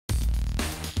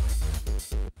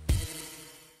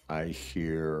I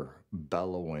hear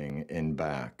bellowing in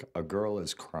back. A girl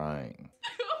is crying.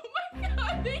 Oh my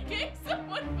God, they gave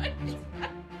someone my dress.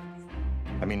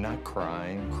 I mean, not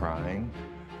crying, crying.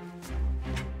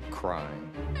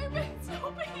 I've been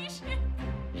so patient.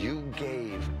 You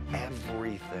gave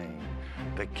everything.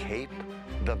 The cape,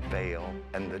 the veil,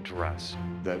 and the dress.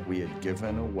 That we had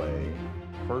given away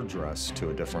her dress to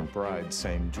a different bride.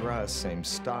 Same dress, same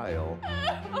style.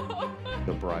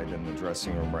 The bride in the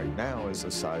dressing room right now is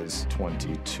a size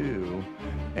 22,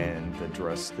 and the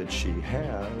dress that she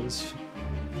has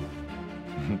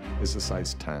is a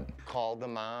size 10. Call the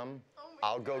mom,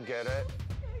 I'll go get it,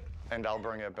 and I'll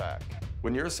bring it back.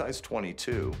 When you're a size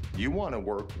 22, you want to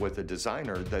work with a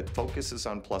designer that focuses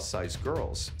on plus-size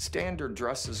girls. Standard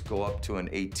dresses go up to an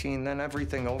 18, then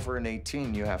everything over an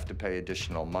 18 you have to pay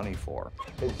additional money for.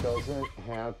 It doesn't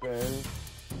happen,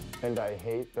 and I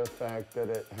hate the fact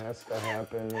that it has to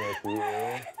happen with you.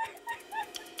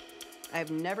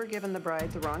 I've never given the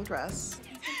bride the wrong dress.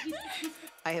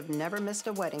 I have never missed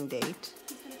a wedding date.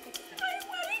 My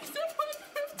wedding's a month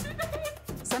from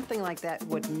today. Something like that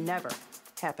would never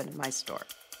happen in my store.